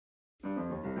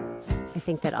I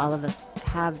think that all of us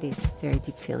have these very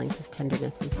deep feelings of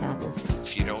tenderness and sadness.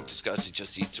 If you don't discuss it,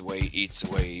 just eats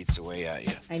away at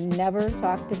you. I never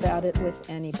talked about it with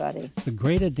anybody. The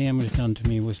greater damage done to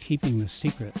me was keeping the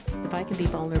secret. If I can be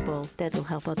vulnerable, that'll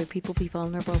help other people be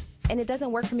vulnerable. And it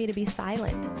doesn't work for me to be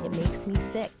silent. It makes me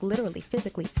sick, literally,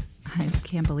 physically. I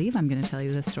can't believe I'm going to tell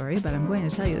you this story, but I'm going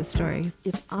to tell you the story.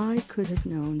 If I could have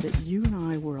known that you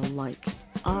and I were alike,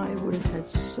 I would have had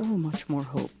so much more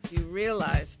hope. You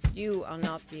realize you are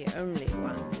not the only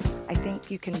one. I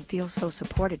think you can feel so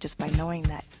supported just by knowing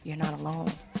that you're not alone.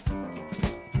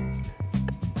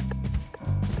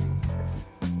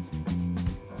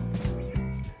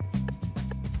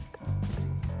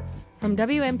 From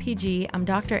WMPG, I'm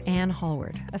Dr. Ann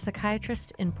Hallward, a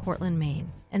psychiatrist in Portland,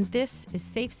 Maine, and this is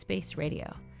Safe Space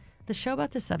Radio, the show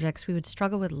about the subjects we would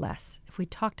struggle with less if we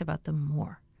talked about them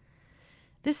more.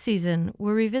 This season,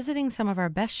 we're revisiting some of our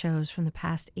best shows from the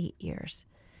past 8 years.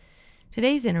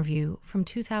 Today's interview, from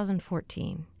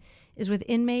 2014, is with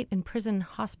inmate and prison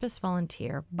hospice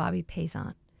volunteer Bobby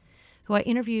Paysant, who I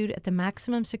interviewed at the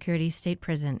Maximum Security State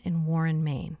Prison in Warren,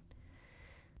 Maine.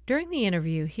 During the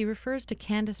interview, he refers to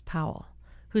Candace Powell,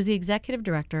 who's the executive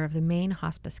director of the Maine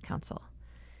Hospice Council.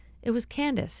 It was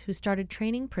Candace who started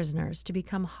training prisoners to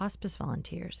become hospice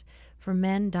volunteers for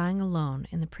men dying alone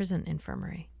in the prison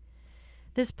infirmary.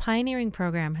 This pioneering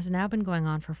program has now been going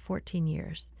on for 14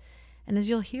 years, and as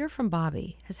you'll hear from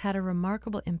Bobby, has had a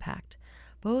remarkable impact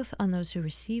both on those who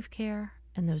receive care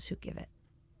and those who give it.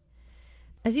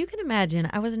 As you can imagine,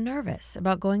 I was nervous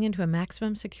about going into a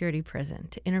maximum security prison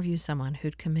to interview someone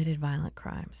who'd committed violent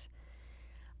crimes.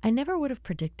 I never would have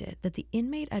predicted that the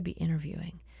inmate I'd be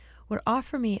interviewing would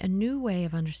offer me a new way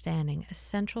of understanding a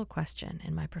central question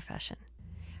in my profession.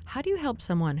 How do you help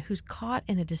someone who's caught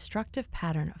in a destructive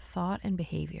pattern of thought and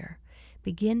behavior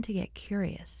begin to get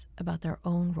curious about their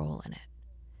own role in it?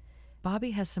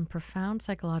 Bobby has some profound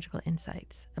psychological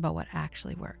insights about what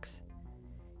actually works.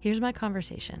 Here's my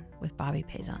conversation with Bobby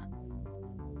Paysant.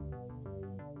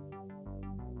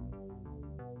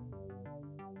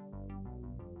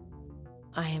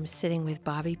 I am sitting with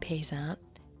Bobby Paysant.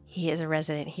 He is a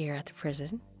resident here at the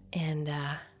prison, and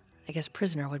I guess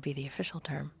prisoner would be the official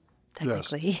term,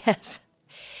 technically. Yes.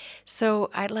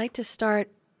 So I'd like to start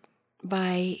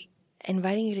by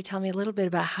inviting you to tell me a little bit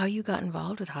about how you got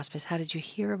involved with hospice. How did you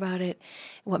hear about it?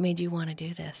 What made you want to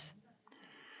do this?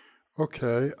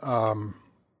 Okay.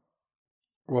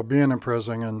 Well, being in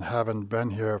prison and having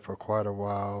been here for quite a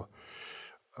while,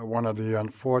 one of the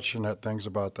unfortunate things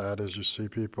about that is you see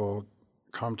people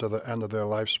come to the end of their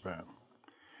lifespan.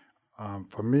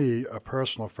 For me, a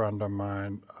personal friend of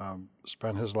mine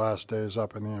spent his last days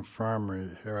up in the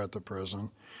infirmary here at the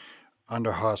prison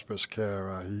under hospice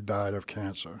care. He died of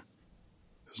cancer.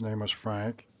 His name was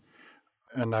Frank.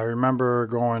 And I remember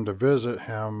going to visit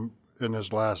him in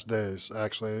his last days.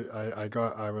 Actually,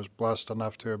 I was blessed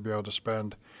enough to be able to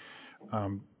spend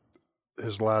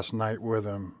his last night with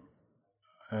him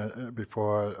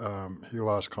before he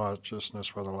lost consciousness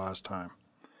for the last time.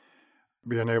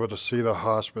 Being able to see the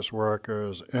hospice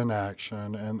workers in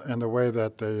action and the way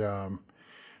that they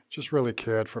just really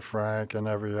cared for Frank in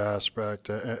every aspect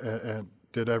and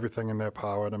did everything in their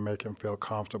power to make him feel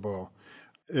comfortable.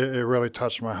 It really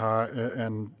touched my heart,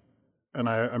 and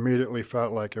I immediately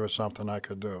felt like it was something I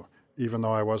could do. Even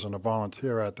though I wasn't a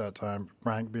volunteer at that time,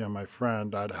 Frank being my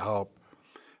friend, I'd help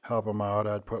him out.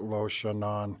 I'd put lotion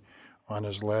on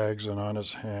his legs and on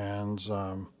his hands.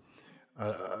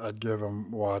 I'd give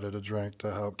him water to drink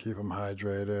to help keep him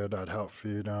hydrated. I'd help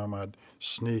feed him. I'd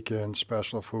sneak in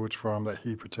special foods for him that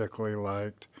he particularly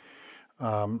liked.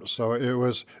 So it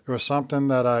was something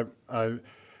that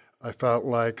I felt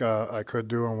like I could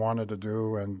do and wanted to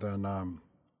do, and then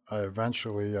I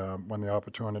eventually, when the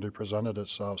opportunity presented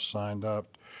itself, signed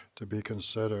up to be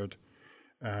considered,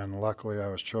 and luckily I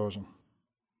was chosen.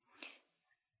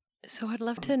 So I'd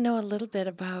love to know a little bit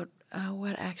about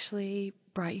what actually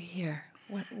brought you here.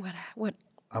 What?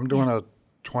 I'm doing a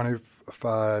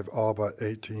 25, all but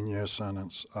 18-year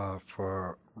sentence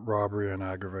for robbery and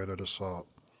aggravated assault.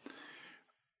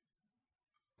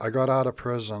 I got out of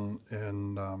prison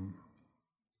on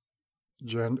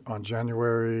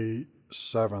January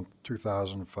 7th,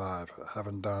 2005,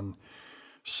 having done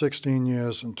 16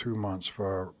 years and 2 months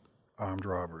for armed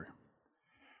robbery.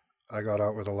 I got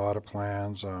out with a lot of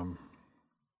plans,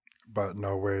 but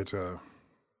no way to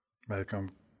make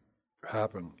them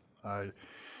happen.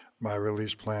 My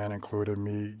release plan included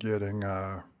me getting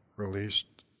released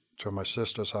to my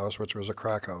sister's house, which was a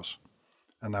crack house.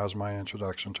 And that was my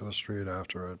introduction to the street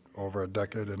after over a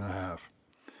decade and a half.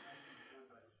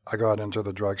 I got into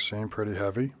the drug scene pretty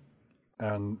heavy,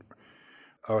 and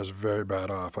I was very bad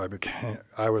off.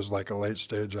 I was like a late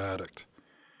stage addict.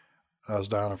 I was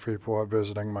down in Freeport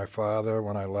visiting my father.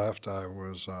 When I left, I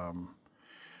was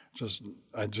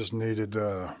I just needed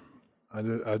to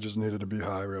be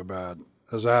high real bad.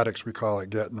 As addicts, we call it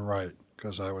getting right,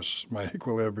 because my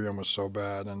equilibrium was so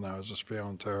bad, and I was just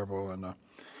feeling terrible.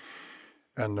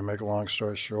 And to make a long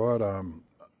story short,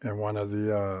 in one of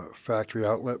the factory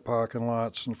outlet parking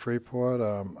lots in Freeport,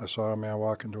 I saw a man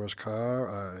walk into his car.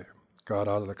 I got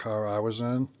out of the car I was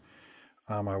in.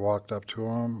 I walked up to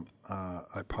him.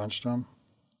 I punched him.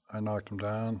 I knocked him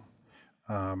down.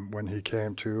 When he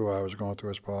came to, I was going through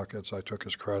his pockets. I took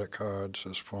his credit cards,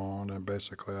 his phone, and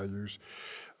basically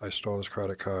I stole his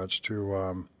credit cards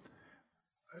to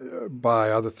buy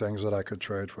other things that I could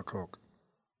trade for coke.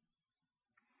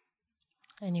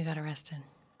 And you got arrested.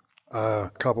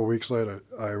 A couple weeks later,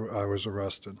 I was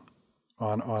arrested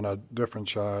on a different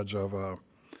charge of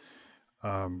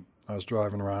I was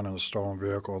driving around in a stolen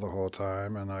vehicle the whole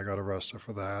time, and I got arrested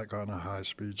for that. Got in a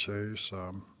high-speed chase,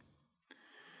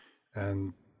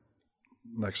 and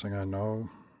next thing I know,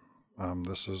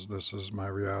 this is my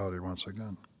reality once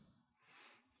again.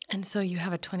 And so you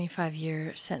have a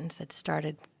 25-year sentence that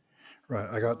started. Right.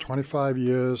 I got 25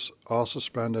 years, all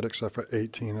suspended except for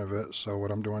 18 of it. So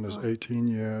what I'm doing is 18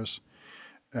 years,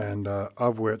 and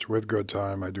of which, with good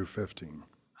time, I do 15.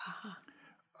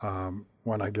 Uh-huh.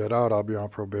 When I get out, I'll be on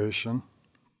probation.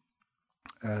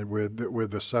 And with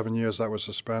the 7 years that was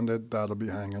suspended, that'll be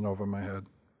hanging over my head.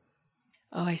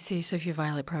 Oh, I see. So if you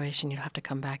violate probation, you'll have to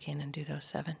come back in and do those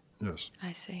 7. Yes.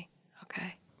 I see.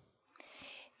 Okay.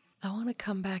 I want to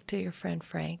come back to your friend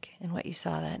Frank and what you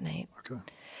saw that night. Okay.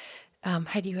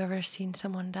 Had you ever seen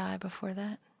someone die before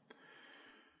that?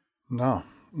 No.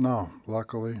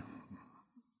 Luckily,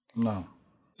 no.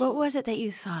 What was it that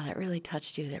you saw that really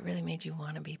touched you, that really made you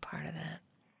want to be part of that?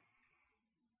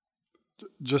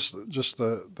 Just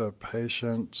the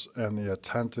patience and the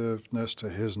attentiveness to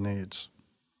his needs.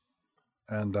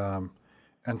 And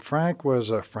Frank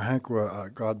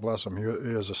God bless him, he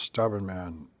is a stubborn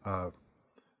man,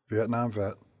 Vietnam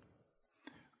vet.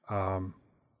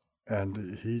 And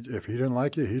if he didn't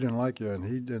like you, he didn't like you, and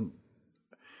he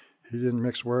didn't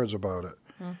mix words about it.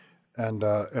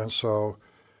 And so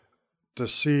to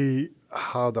see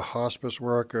how the hospice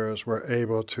workers were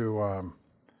able to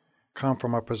come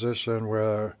from a position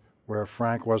where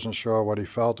Frank wasn't sure what he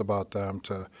felt about them,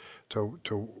 to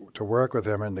work with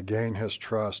him and to gain his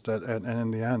trust, and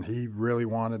in the end, he really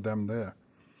wanted them there,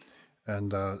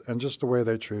 and just the way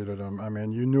they treated him. I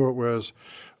mean, you knew it was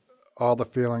all the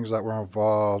feelings that were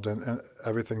involved and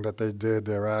everything that they did,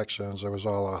 their actions. It was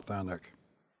all authentic.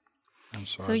 And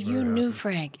so you knew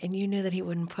Frank, and you knew that he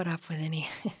wouldn't put up with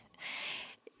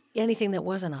anything that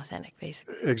wasn't authentic,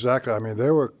 basically. Exactly. I mean,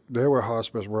 there were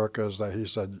hospice workers that he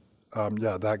said,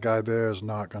 yeah, that guy there is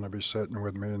not going to be sitting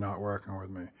with me, not working with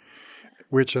me.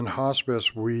 Which in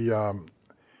hospice, what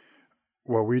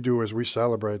we do is we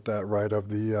celebrate that right of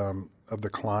the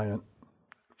client,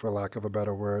 for lack of a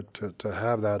better word, to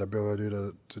have that ability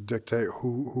to dictate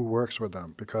who works with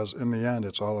them, because in the end,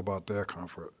 it's all about their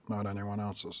comfort, not anyone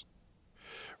else's.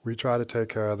 We try to take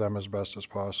care of them as best as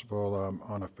possible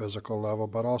on a physical level,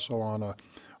 but also on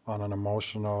an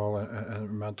emotional and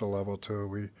mental level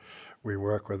too. We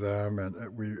work with them, and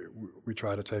we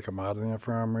try to take them out of the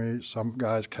infirmary. Some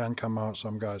guys can come out,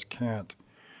 some guys can't,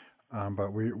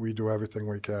 but we do everything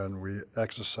we can. We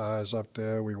exercise up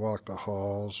there. We walk the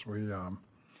halls.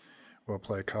 We'll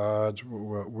play cards.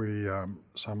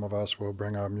 Some of us will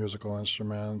bring our musical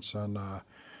instruments and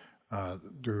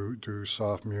do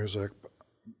soft music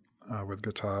with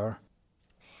guitar.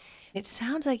 It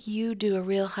sounds like you do a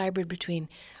real hybrid between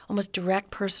almost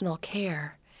direct personal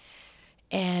care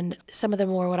and some of the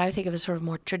more, what I think of as sort of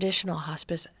more traditional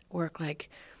hospice work, like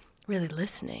really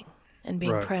listening and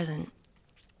being present.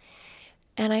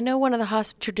 And I know one of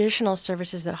the traditional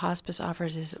services that hospice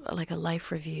offers is like a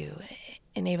life review,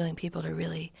 enabling people to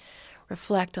really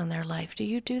reflect on their life. Do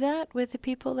you do that with the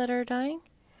people that are dying?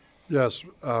 Yes.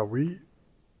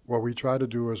 What we try to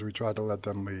do is we try to let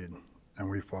them lead, and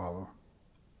we follow.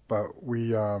 But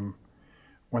when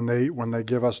they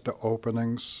give us the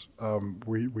openings,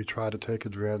 we try to take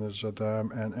advantage of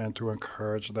them and to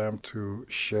encourage them to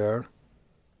share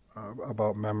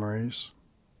about memories,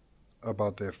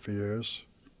 about their fears,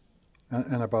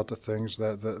 and about the things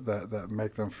that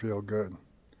make them feel good.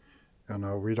 You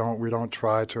know, we don't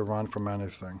try to run from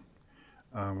anything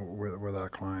with our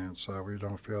clients. We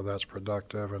don't feel that's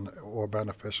productive or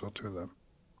beneficial to them.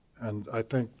 And I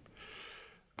think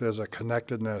there's a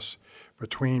connectedness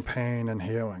between pain and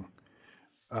healing.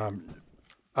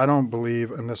 I don't believe,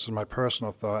 and this is my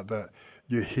personal thought, that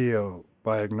you heal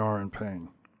by ignoring pain.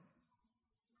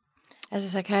 As a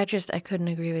psychiatrist, I couldn't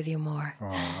agree with you more. Oh,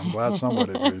 I'm glad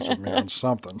somebody agrees with me on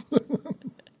something.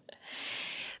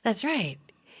 That's right.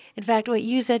 In fact, what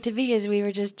you said to me as we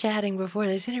were just chatting before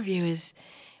this interview is,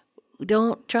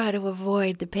 don't try to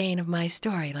avoid the pain of my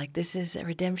story. Like, this is a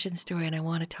redemption story, and I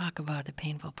want to talk about the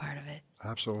painful part of it.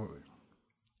 Absolutely.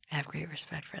 I have great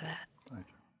respect for that. Thank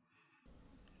you.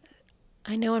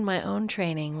 I know in my own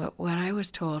training, what I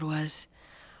was told was,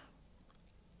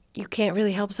 you can't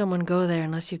really help someone go there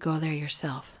unless you go there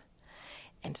yourself.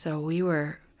 And so we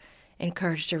were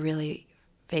encouraged to really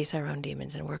face our own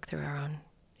demons and work through our own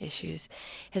issues.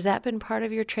 Has that been part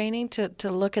of your training,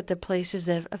 to look at the places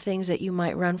of things that you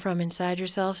might run from inside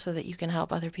yourself so that you can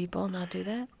help other people not do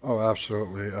that? Oh,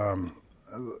 absolutely.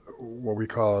 What we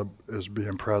call it is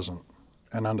being present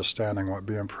and understanding what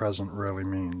being present really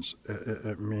means.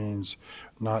 It means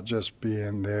not just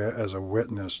being there as a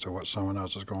witness to what someone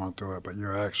else is going through it, but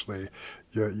you're actually,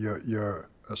 you're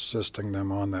assisting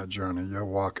them on that journey. You're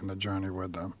walking the journey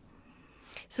with them.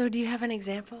 So do you have an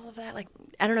example of that? Like,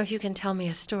 I don't know if you can tell me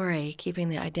a story, keeping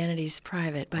the identities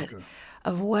private, but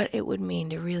of what it would mean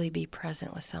to really be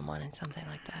present with someone in something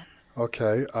like that.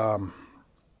 Okay.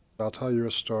 I'll tell you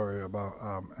a story about,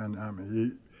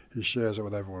 and he shares it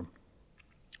with everyone.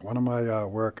 One of my fellow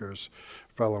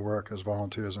workers,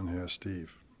 volunteers in here,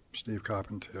 Steve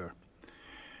Carpentier.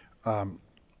 One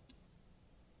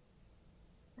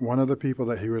of the people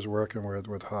that he was working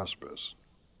with hospice,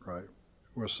 right,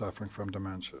 was suffering from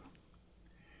dementia.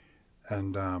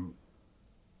 And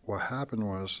what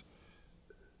happened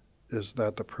is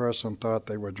that the person thought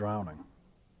they were drowning.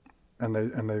 And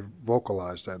they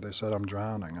vocalized that. They said, I'm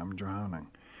drowning.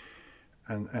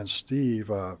 And Steve,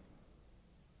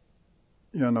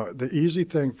 the easy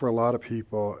thing for a lot of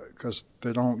people, because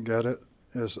they don't get it,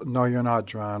 is, no, you're not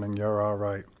drowning, you're all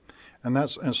right.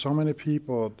 And so many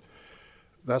people,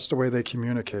 that's the way they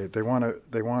communicate. They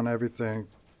want everything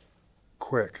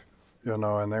quick, and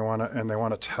they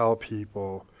want to tell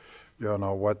people,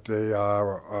 what they are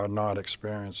or are not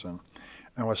experiencing.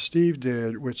 And what Steve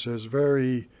did, which is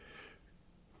very,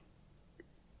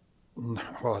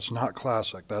 well, it's not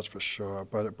classic, that's for sure,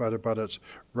 but it's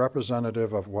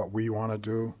representative of what we want to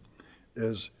do,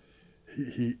 is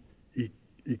he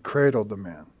cradled the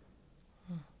man.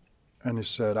 And he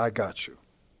said, I got you.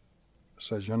 He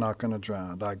says, you're not going to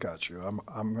drown, I got you.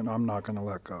 I'm not going to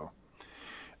let go.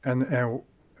 And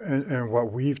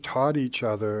what we've taught each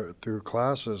other through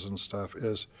classes and stuff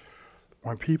is,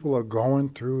 when people are going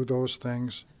through those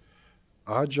things,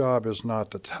 our job is not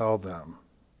to tell them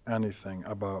anything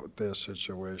about their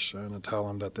situation, and tell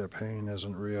them that their pain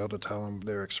isn't real, to tell them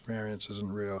their experience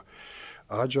isn't real.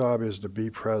 Our job is to be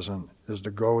present, is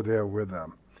to go there with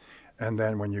them. And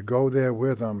then when you go there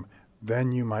with them,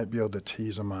 then you might be able to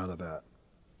tease them out of that.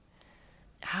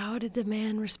 How did the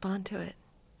man respond to it?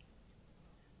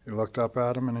 He looked up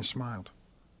at him and he smiled.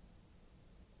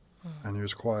 And he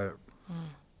was quiet.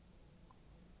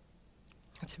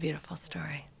 That's a beautiful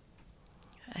story.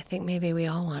 I think maybe we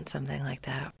all want something like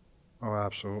that. Oh,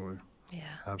 absolutely.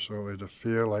 Yeah. Absolutely. To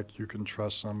feel like you can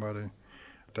trust somebody,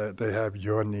 that they have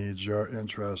your needs, your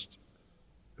interest,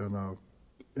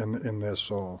 in their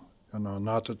soul.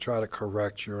 Not to try to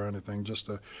correct you or anything, just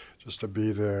to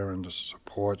be there and to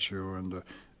support you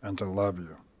and to love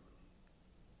you.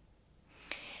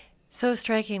 So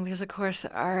striking, because of course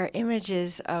our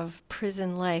images of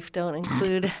prison life don't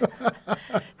include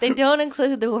they don't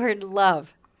include the word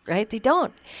love, right? They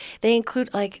don't. They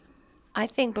include, like, I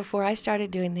think before I started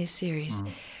doing this series,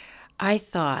 I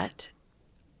thought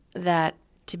that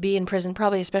to be in prison,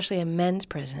 probably especially a men's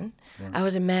prison, I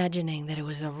was imagining that it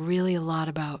was really a lot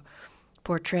about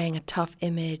portraying a tough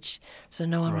image so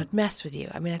no one would mess with you.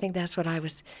 I mean, I think that's what I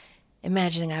was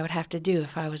imagining I would have to do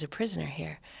if I was a prisoner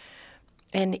here.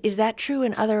 And is that true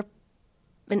in other?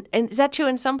 And is that true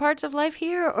in some parts of life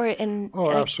here, or in? Oh,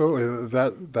 absolutely.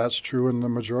 That's true in the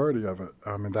majority of it.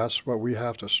 I mean, that's what we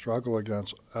have to struggle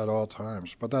against at all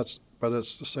times. But it's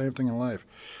the same thing in life.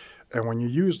 And when you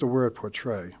use the word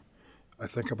portray, I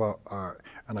think about art,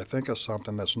 and I think of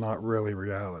something that's not really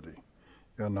reality,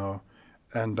 and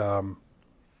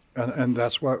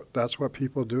that's what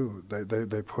people do.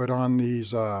 They put on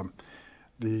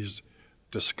these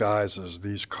disguises,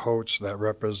 these coats that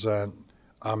represent,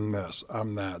 I'm this,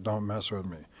 I'm that, don't mess with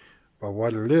me. But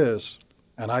what it is,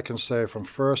 and I can say from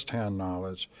firsthand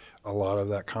knowledge, a lot of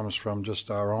that comes from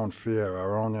just our own fear,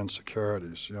 our own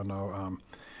insecurities.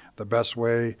 The best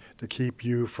way to keep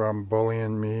you from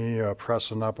bullying me or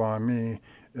pressing up on me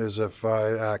is if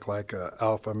I act like an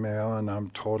alpha male and I'm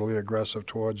totally aggressive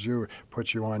towards you,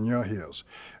 put you on your heels.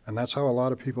 And that's how a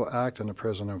lot of people act in the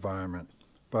prison environment.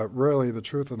 But really, the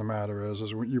truth of the matter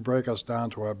is when you break us down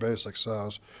to our basic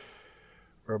selves,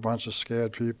 we're a bunch of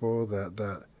scared people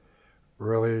that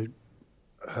really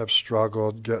have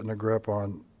struggled getting a grip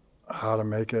on how to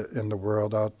make it in the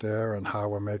world out there and how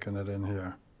we're making it in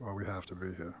here. Well, we have to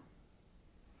be here.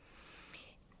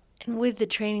 And with the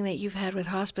training that you've had with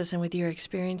hospice and with your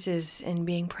experiences in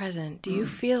being present, do you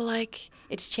feel like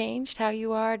it's changed how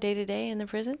you are day to day in the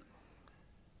prison?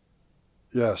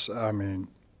 Yes, I mean,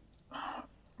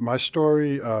 my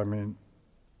story,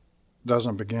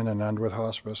 doesn't begin and end with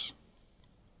hospice.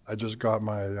 I just got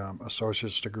my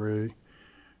associate's degree,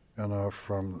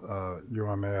 from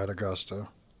UMA at Augusta,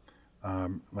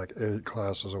 like 8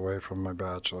 classes away from my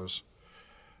bachelor's.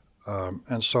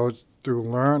 And so through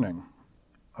learning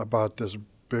about this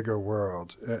bigger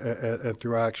world and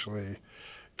through actually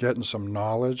getting some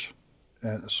knowledge,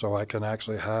 and so I can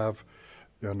actually have,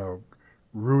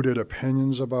 rooted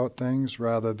opinions about things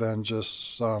rather than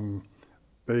just some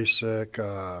basic,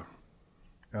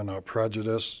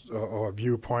 prejudice or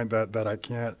viewpoint that I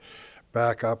can't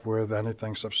back up with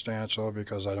anything substantial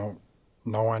because I don't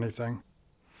know anything.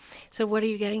 So what are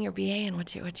you getting your BA in?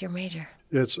 What's your major?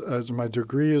 It's my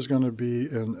degree is going to be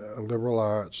in liberal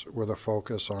arts with a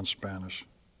focus on Spanish.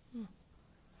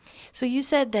 So you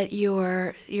said that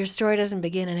your story doesn't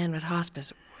begin and end with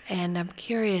hospice, and I'm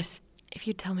curious if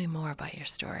you'd tell me more about your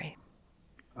story.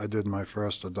 I did my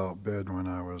first adult bid when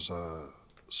I was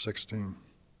 16.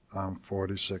 I'm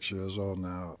 46 years old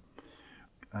now,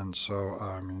 and so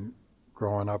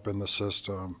growing up in the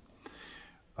system,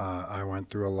 I went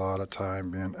through a lot of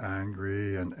time being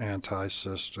angry and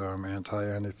anti-system,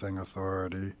 anti-anything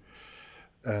authority,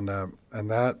 and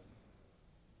that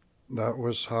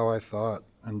was how I thought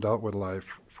and dealt with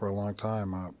life for a long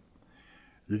time.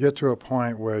 You get to a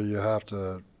point where you have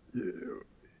to,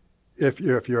 if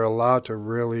you're allowed to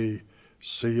really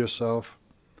see yourself,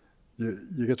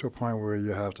 you get to a point where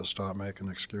you have to stop making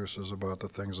excuses about the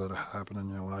things that happen in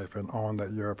your life and own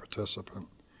that you're a participant.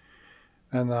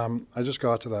 And I just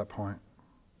got to that point,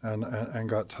 and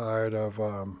got tired of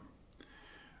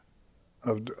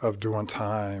doing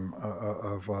time,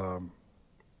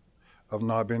 of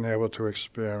not being able to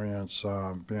experience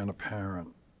being a parent,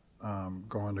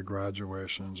 going to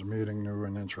graduations, meeting new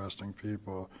and interesting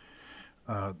people,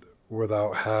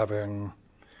 without having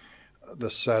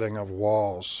the setting of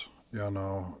walls,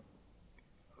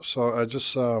 So I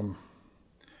just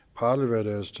part of it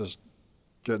is just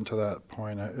getting to that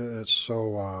point. It's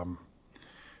so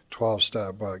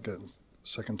 12-step, but getting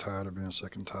sick and tired of being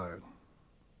sick and tired.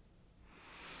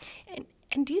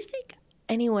 And do you think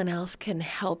anyone else can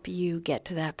help you get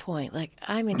to that point? Like,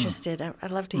 I'm interested.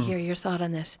 I'd love to hear your thought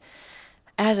on this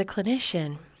as a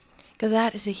clinician, because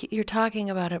that is you're talking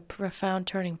about a profound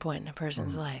turning point in a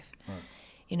person's life.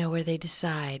 Right. Where they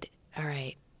decide, all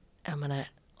right, I'm going to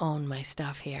own my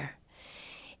stuff here.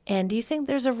 And do you think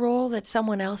there's a role that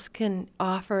someone else can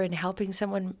offer in helping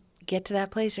someone get to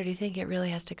that place, or do you think it really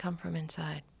has to come from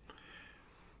inside?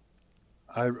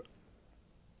 I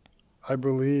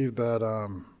believe that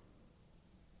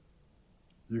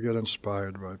you get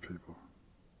inspired by people.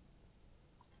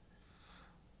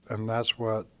 And that's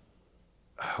what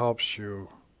helps you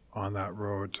on that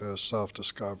road to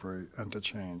self-discovery and to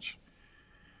change.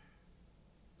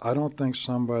 I don't think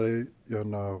somebody,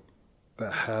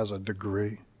 that has a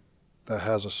degree, that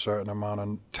has a certain amount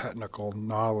of technical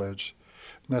knowledge,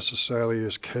 necessarily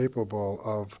is capable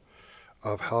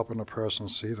of helping a person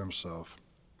see themselves.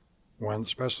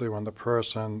 Especially when the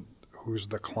person who's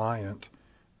the client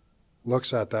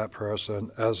looks at that person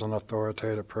as an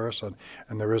authoritative person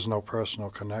and there is no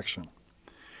personal connection.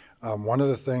 One of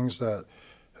the things that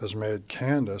has made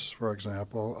Candace, for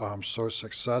example, so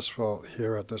successful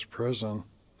here at this prison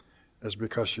is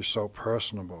because she's so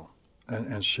personable,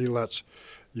 and she lets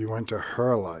you into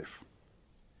her life.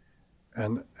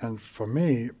 And for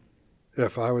me,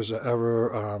 if I was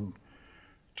ever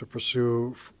to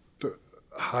pursue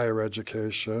higher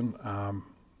education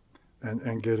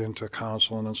and get into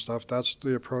counseling and stuff, that's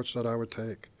the approach that I would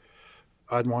take.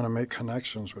 I'd want to make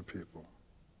connections with people,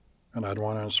 and I'd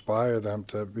want to inspire them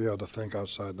to be able to think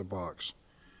outside the box,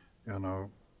 And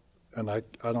I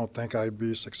don't think I'd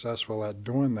be successful at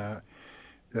doing that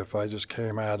if I just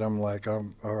came at them like,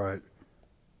 all right,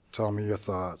 tell me your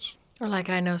thoughts. Or like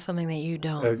I know something that you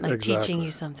don't, like exactly. Teaching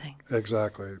you something.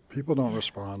 Exactly. People don't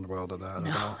respond well to that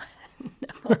at all.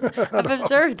 No, I've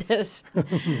observed this.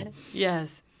 Yes.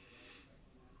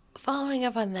 Following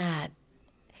up on that,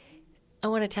 I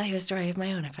want to tell you a story of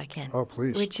my own, if I can. Oh,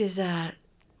 please. Which is,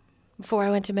 before I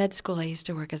went to med school, I used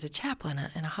to work as a chaplain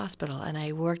in a hospital, and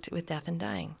I worked with death and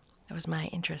dying. That was my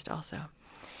interest also.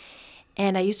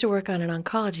 And I used to work on an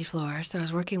oncology floor, so I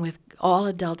was working with all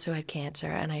adults who had cancer,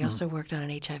 and I also worked on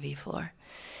an HIV floor.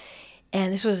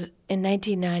 And this was in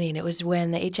 1990, and it was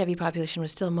when the HIV population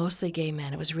was still mostly gay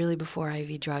men. It was really before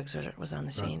IV drugs was on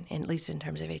the scene, at least in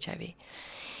terms of HIV.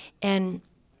 And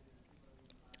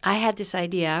I had this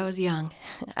idea, I was young,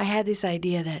 I had this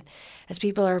idea that as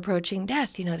people are approaching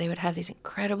death, they would have these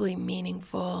incredibly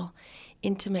meaningful,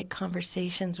 intimate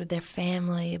conversations with their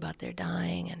family about their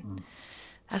dying, and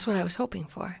that's what I was hoping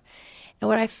for. And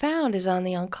what I found is on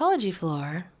the oncology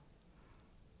floor,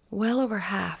 well over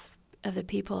half of the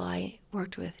people I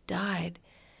worked with died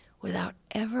without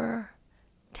ever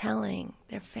telling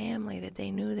their family that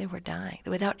they knew they were dying,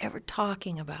 without ever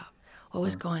talking about what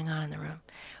was going on in the room,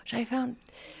 which I found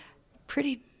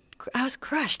I was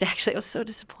crushed, actually. I was so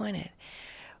disappointed.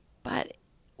 But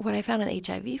what I found on the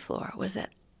HIV floor was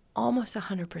that almost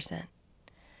 100%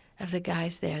 of the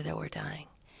guys there that were dying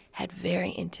had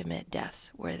very intimate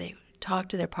deaths where they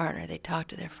talked to their partner, they talked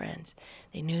to their friends.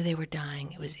 They knew they were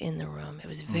dying. It was in the room. It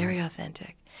was very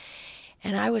authentic.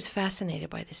 And I was fascinated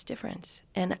by this difference.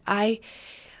 And I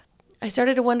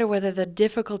started to wonder whether the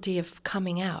difficulty of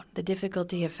coming out, the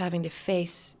difficulty of having to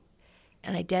face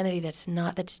an identity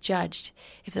that's judged,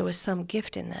 if there was some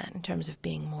gift in that in terms of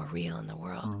being more real in the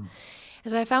world.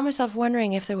 And so I found myself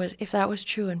wondering if that was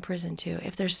true in prison too,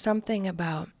 if there's something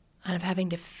about kind of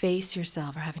having to face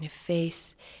yourself or having to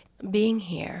face being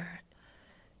here,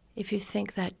 if you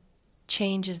think that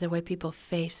changes the way people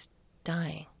face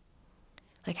dying,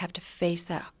 like have to face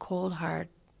that cold, hard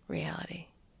reality.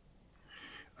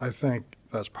 I think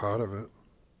that's part of it.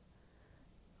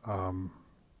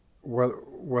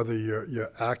 Whether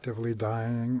you're actively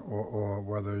dying or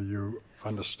whether you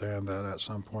understand that at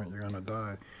some point you're going to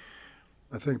die,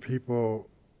 I think people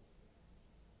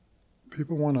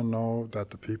want to know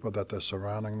that the people that they're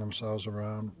surrounding themselves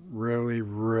around really,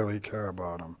 really care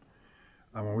about them.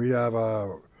 I mean, we have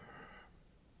our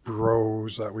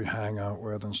bros that we hang out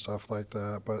with and stuff like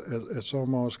that, but it's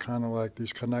almost kind of like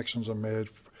these connections are made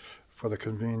for the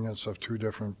convenience of two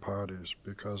different parties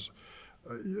because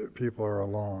people are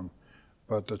alone.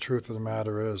 But the truth of the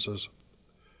matter is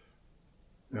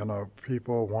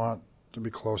people want to be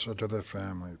closer to their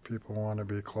family. People want to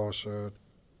be closer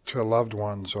to loved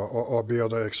ones or be able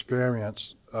to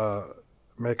experience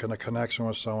making a connection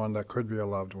with someone that could be a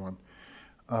loved one.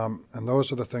 And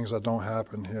those are the things that don't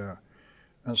happen here.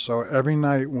 And so every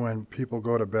night when people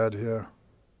go to bed here,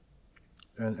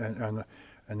 and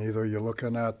either you're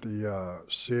looking at the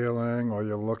ceiling or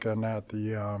you're looking at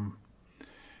the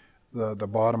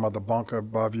bottom of the bunk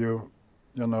above you,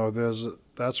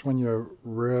 that's when you're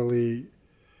really,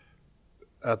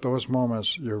 at those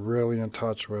moments, you're really in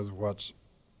touch with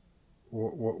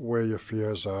where your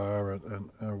fears are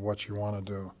and what you want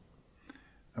to do.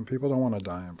 And people don't want to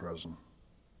die in prison.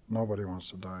 Nobody wants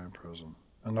to die in prison.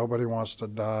 And nobody wants to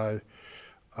die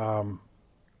not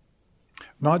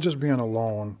just being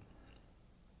alone,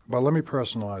 but let me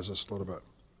personalize this a little bit.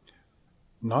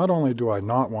 Not only do I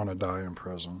not want to die in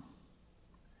prison,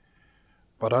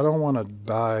 but I don't want to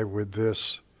die with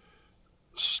this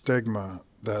stigma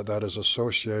that is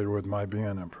associated with my being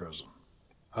in prison.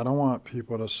 I don't want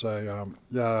people to say,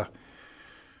 yeah,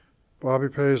 Bobby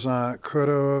Payson could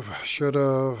have, should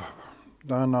have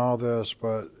done all this,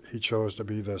 but he chose to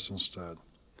be this instead.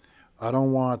 I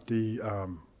don't want the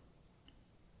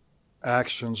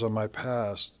actions of my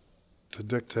past to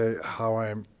dictate how I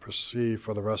am perceived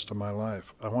for the rest of my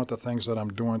life. I want the things that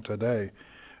I'm doing today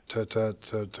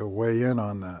to weigh in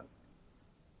on that,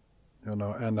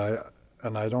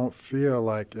 and I don't feel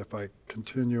like if I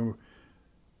continue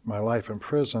my life in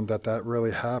prison that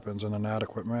really happens in an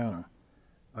adequate manner.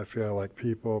 I feel like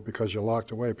people, because you're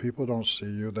locked away, people don't see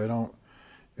you. They don't,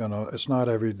 it's not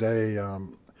every day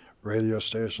radio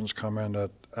stations come in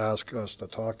that ask us to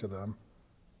talk to them.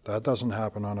 That doesn't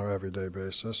happen on an everyday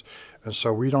basis, and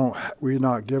so we're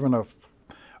not given a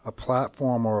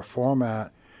platform or a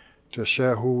format to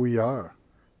share who we are,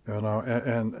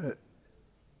 and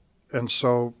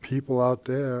so people out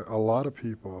there, a lot of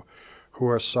people who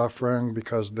are suffering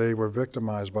because they were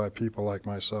victimized by people like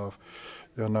myself,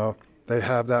 they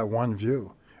have that one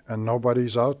view, and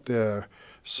nobody's out there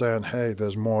saying, hey,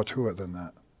 there's more to it than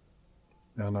that,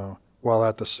 while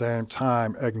at the same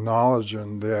time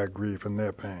acknowledging their grief and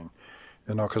their pain,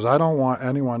 because I don't want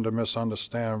anyone to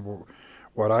misunderstand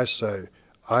what I say.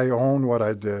 I own what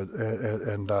I did,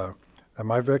 and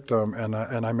my victim, and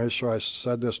I made sure I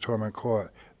said this to him in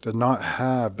court, did not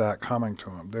have that coming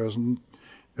to him. There was,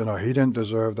 he didn't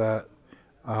deserve that,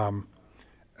 and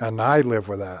I live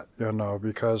with that,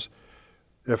 because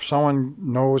if someone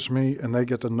knows me and they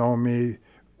get to know me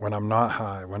when I'm not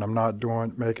high, when I'm not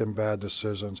making bad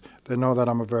decisions, they know that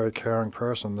I'm a very caring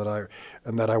person, that I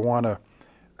want to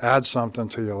add something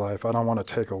to your life. I don't want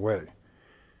to take away.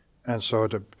 And so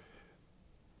to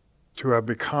have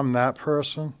become that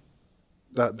person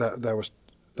that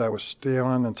was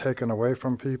stealing and taking away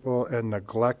from people and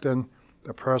neglecting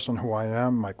the person who I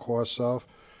am, my core self,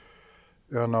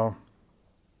 that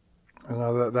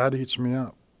eats me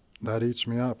up. That eats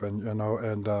me up, and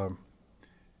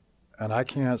I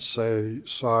can't say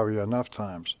sorry enough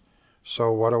times.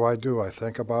 So what do? I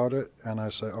think about it, and I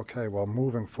say, okay, well,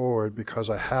 moving forward, because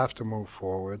I have to move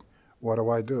forward,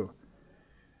 what do?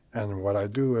 And what I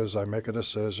do is I make a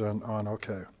decision on,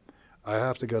 okay, I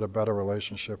have to get a better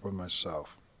relationship with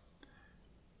myself.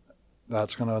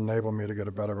 That's going to enable me to get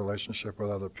a better relationship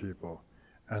with other people,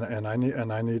 and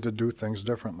I need to do things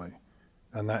differently,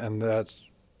 and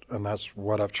that's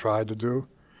what I've tried to do,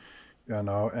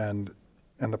 and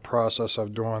in the process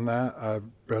of doing that, I've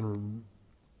been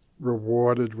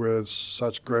rewarded with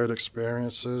such great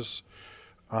experiences,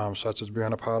 such as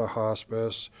being a part of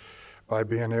hospice, by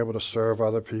being able to serve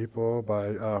other people,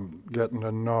 by getting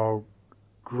to know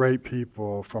great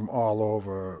people from all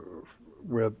over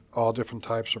with all different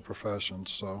types of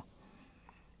professions. So,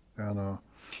 I'm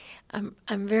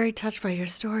very touched by your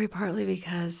story, partly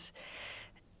because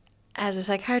as a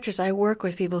psychiatrist, I work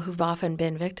with people who've often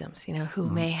been victims, who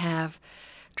may have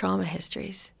trauma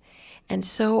histories. And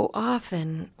so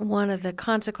often, one of the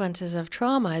consequences of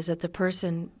trauma is that the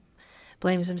person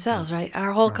blames themselves, right?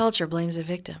 Our whole culture blames the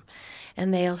victim.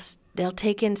 And they'll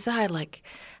take inside, like,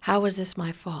 how was this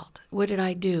my fault? What did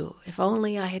I do? If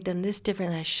only I had done this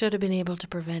differently, I should have been able to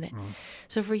prevent it.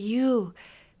 So for you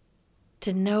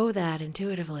to know that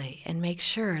intuitively and make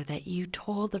sure that you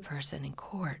told the person in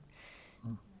court,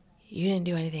 you didn't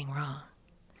do anything wrong.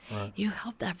 Right. You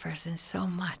helped that person so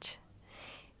much.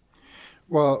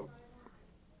 Well,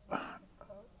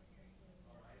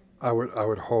 I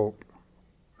would hope.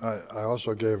 I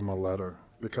also gave him a letter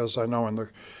because I know in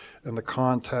the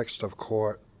context of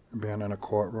court, being in a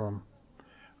courtroom,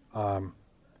 I'm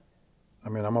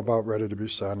about ready to be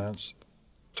sentenced.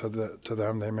 To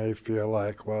them, they may feel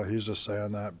like, well, he's just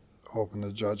saying that, hoping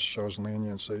the judge shows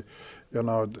leniency,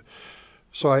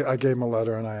 So I gave him a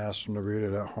letter and I asked him to read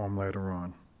it at home later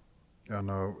on,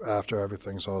 after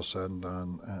everything's all said and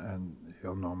done, and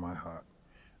he'll know my heart.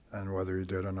 And whether he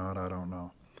did or not, I don't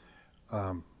know.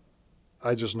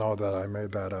 I just know that I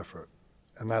made that effort.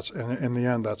 And that's in the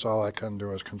end, that's all I can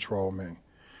do is control me,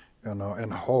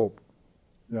 and hope,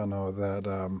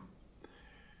 that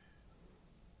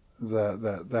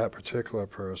particular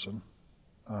person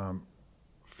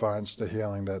finds the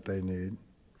healing that they need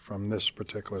from this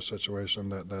particular situation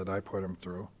that I put him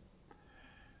through.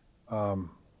 I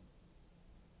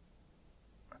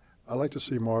like to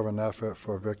see more of an effort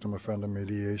for victim offender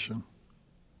mediation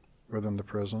within the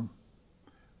prison,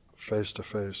 face to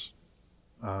face,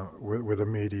 with a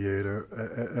mediator,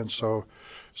 and so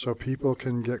people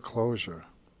can get closure.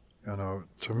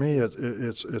 To me,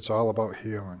 it's all about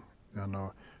healing.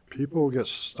 People get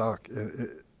stuck,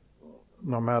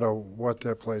 no matter what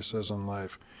their place is in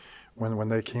life. When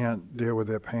they can't deal with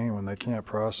their pain, when they can't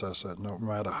process it, no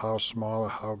matter how small or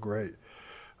how great.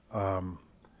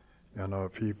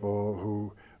 People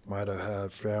who might have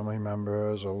had family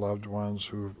members or loved ones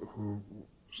whose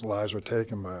lives were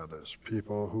taken by others,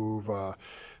 people who've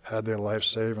had their life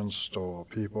savings stolen,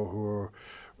 people who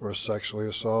were sexually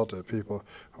assaulted,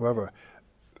 whoever.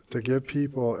 To give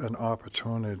people an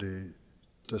opportunity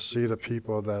to see the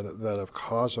people that have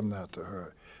caused them that to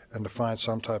hurt, and to find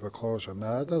some type of closure.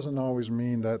 Now, that doesn't always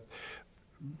mean that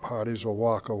parties will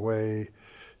walk away,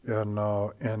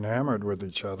 enamored with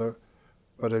each other,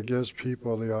 but it gives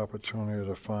people the opportunity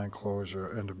to find closure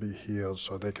and to be healed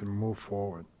so they can move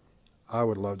forward. I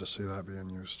would love to see that being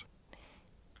used.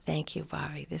 Thank you,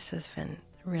 Bobby. This has been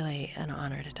really an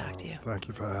honor to talk to you. Thank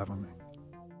you for having me.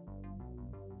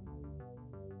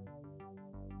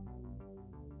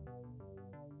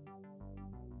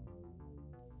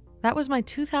 That was my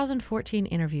 2014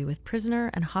 interview with prisoner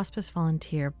and hospice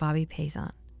volunteer Bobby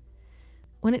Payson.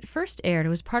 When it first aired, it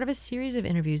was part of a series of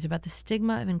interviews about the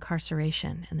stigma of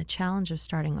incarceration and the challenge of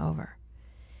starting over.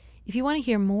 If you want to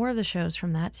hear more of the shows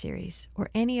from that series, or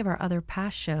any of our other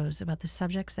past shows about the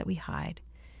subjects that we hide,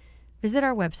 visit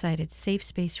our website at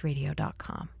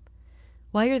safespaceradio.com.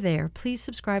 While you're there, please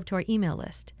subscribe to our email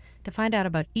list to find out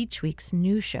about each week's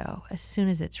new show as soon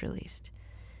as it's released.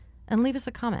 And leave us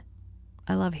a comment.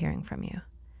 I love hearing from you.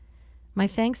 My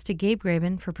thanks to Gabe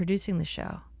Graben for producing the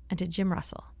show, and to Jim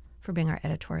Russell for being our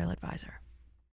editorial advisor.